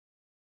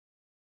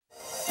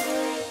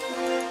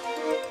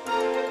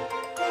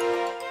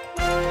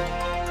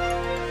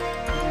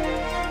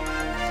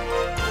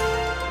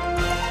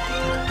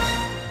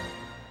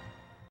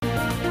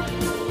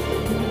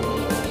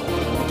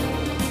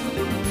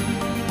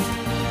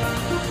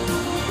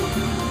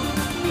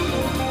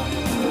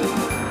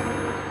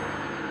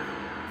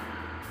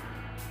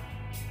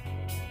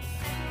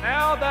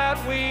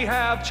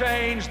have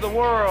changed the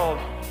world.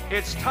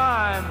 It's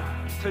time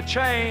to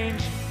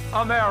change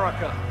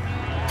America.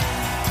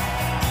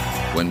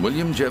 When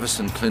William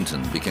Jefferson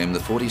Clinton became the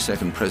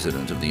 42nd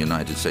President of the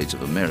United States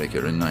of America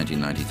in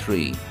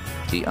 1993,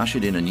 he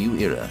ushered in a new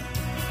era.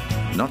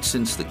 Not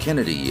since the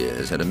Kennedy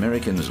years had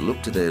Americans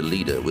looked to their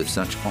leader with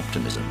such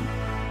optimism.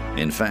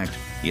 In fact,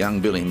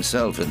 young Bill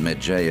himself had met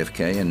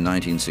JFK in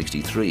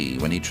 1963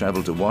 when he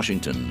traveled to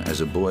Washington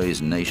as a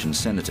boy's nation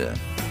senator.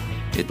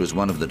 It was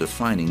one of the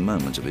defining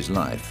moments of his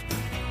life.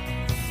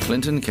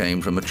 Clinton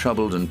came from a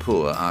troubled and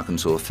poor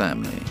Arkansas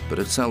family, but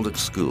excelled at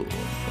school,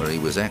 where he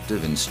was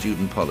active in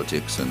student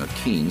politics and a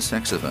keen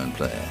saxophone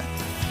player.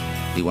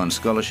 He won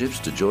scholarships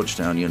to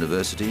Georgetown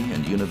University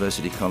and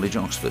University College,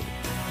 Oxford,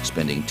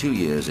 spending 2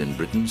 years in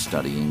Britain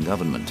studying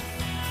government.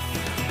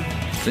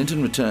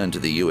 Clinton returned to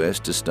the US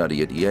to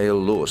study at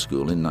Yale Law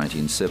School in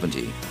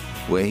 1970,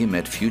 where he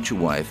met future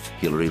wife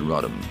Hillary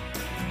Rodham.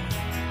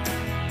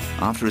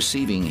 After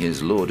receiving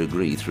his law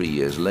degree 3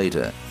 years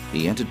later,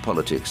 he entered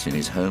politics in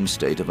his home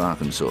state of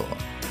Arkansas.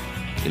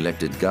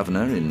 Elected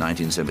governor in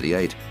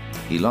 1978,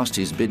 he lost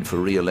his bid for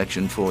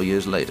re-election 4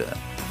 years later,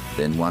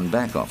 then won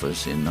back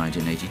office in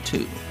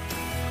 1982.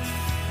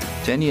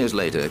 10 years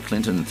later,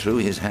 Clinton threw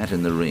his hat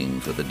in the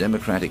ring for the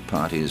Democratic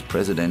Party's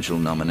presidential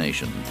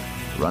nomination,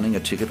 running a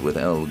ticket with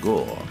Al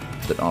Gore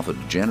that offered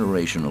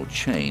generational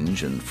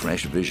change and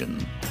fresh vision.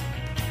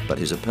 But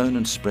his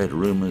opponents spread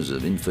rumors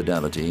of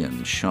infidelity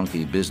and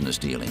shonky business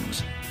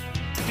dealings.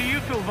 Do you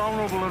feel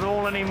vulnerable at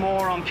all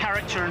anymore on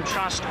character and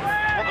trust?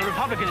 What the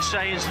Republicans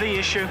say is the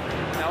issue.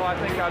 No, I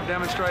think I've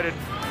demonstrated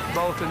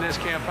both in this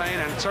campaign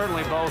and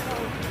certainly both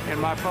in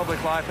my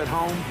public life at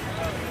home.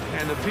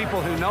 And the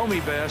people who know me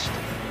best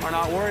are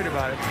not worried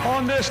about it.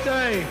 On this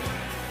day,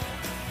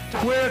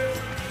 with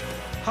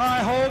high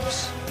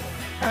hopes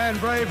and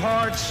brave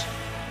hearts,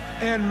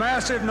 in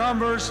massive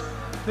numbers,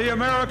 the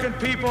American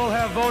people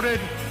have voted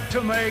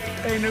to make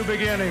a new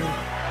beginning.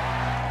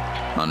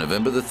 On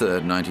November the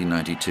 3rd,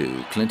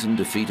 1992, Clinton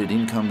defeated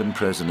incumbent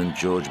President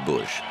George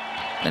Bush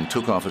and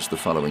took office the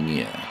following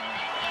year.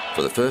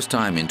 For the first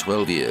time in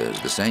 12 years,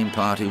 the same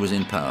party was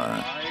in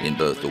power in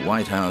both the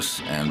White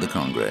House and the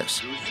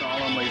Congress.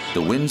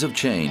 The winds of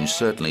change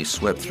certainly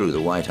swept through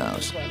the White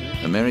House.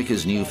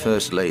 America's new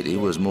First Lady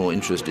was more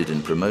interested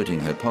in promoting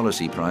her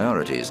policy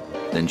priorities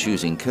than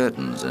choosing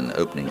curtains and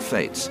opening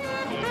fates.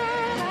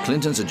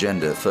 Clinton's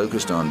agenda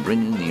focused on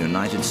bringing the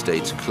United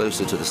States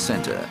closer to the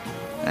center,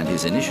 and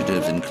his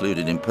initiatives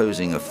included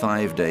imposing a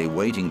 5-day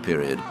waiting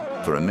period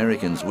for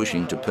Americans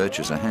wishing to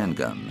purchase a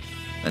handgun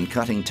and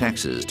cutting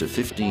taxes to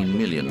 15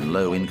 million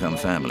low-income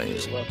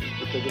families.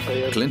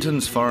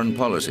 Clinton's foreign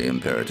policy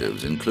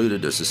imperatives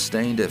included a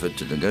sustained effort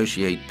to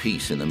negotiate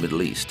peace in the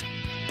Middle East.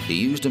 He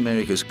used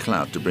America's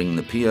clout to bring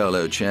the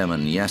PLO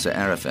chairman Yasser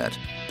Arafat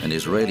and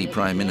Israeli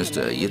Prime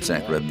Minister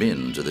Yitzhak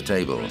Rabin to the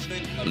table,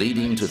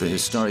 leading to the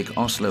historic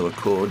Oslo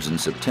Accords in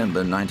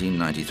September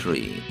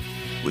 1993,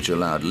 which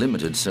allowed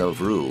limited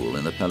self-rule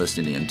in the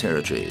Palestinian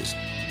territories.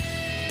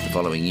 The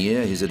following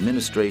year, his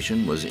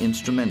administration was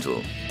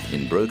instrumental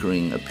in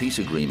brokering a peace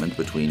agreement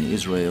between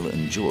Israel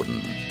and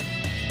Jordan.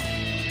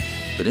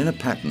 But in a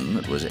pattern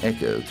that was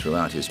echoed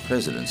throughout his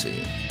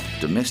presidency,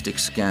 domestic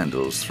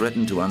scandals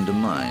threatened to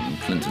undermine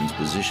Clinton's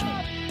position.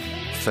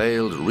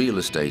 Failed real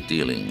estate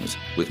dealings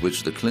with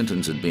which the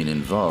Clintons had been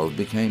involved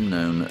became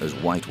known as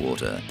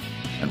Whitewater,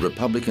 and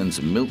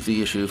Republicans milked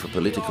the issue for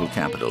political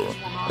capital,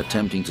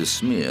 attempting to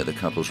smear the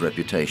couple's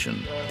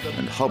reputation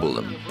and hobble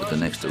them at the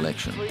next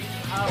election.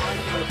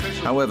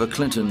 However,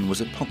 Clinton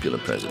was a popular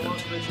president,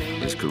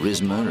 his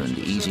charisma and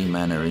easy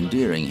manner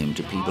endearing him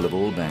to people of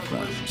all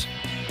backgrounds.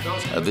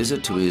 A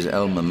visit to his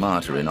alma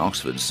mater in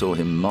Oxford saw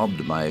him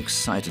mobbed by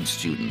excited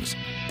students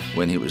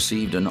when he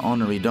received an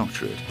honorary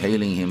doctorate,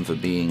 hailing him for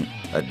being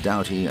a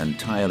doughty and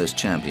tireless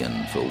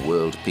champion for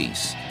world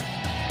peace.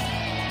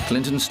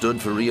 Clinton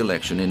stood for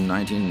re-election in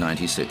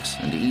 1996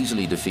 and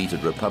easily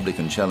defeated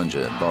Republican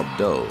challenger Bob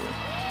Dole.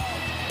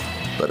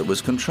 But it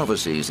was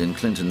controversies in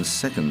Clinton's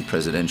second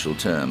presidential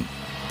term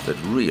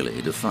that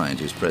really defined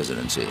his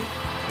presidency.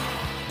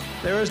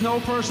 There is no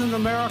person in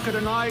America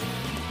tonight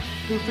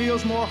who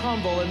feels more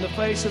humble in the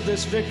face of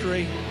this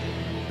victory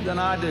than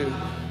I do.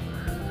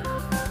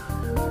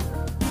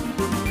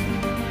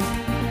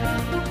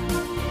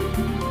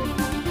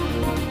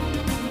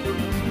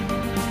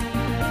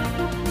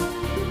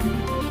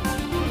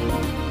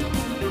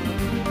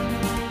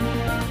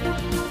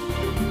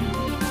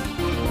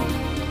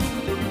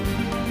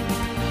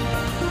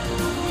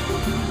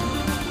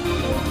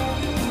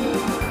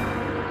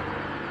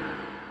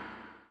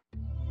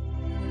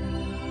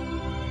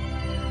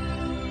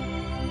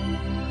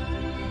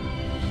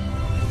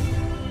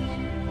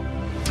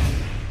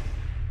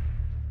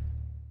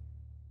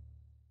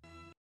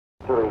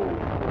 Three,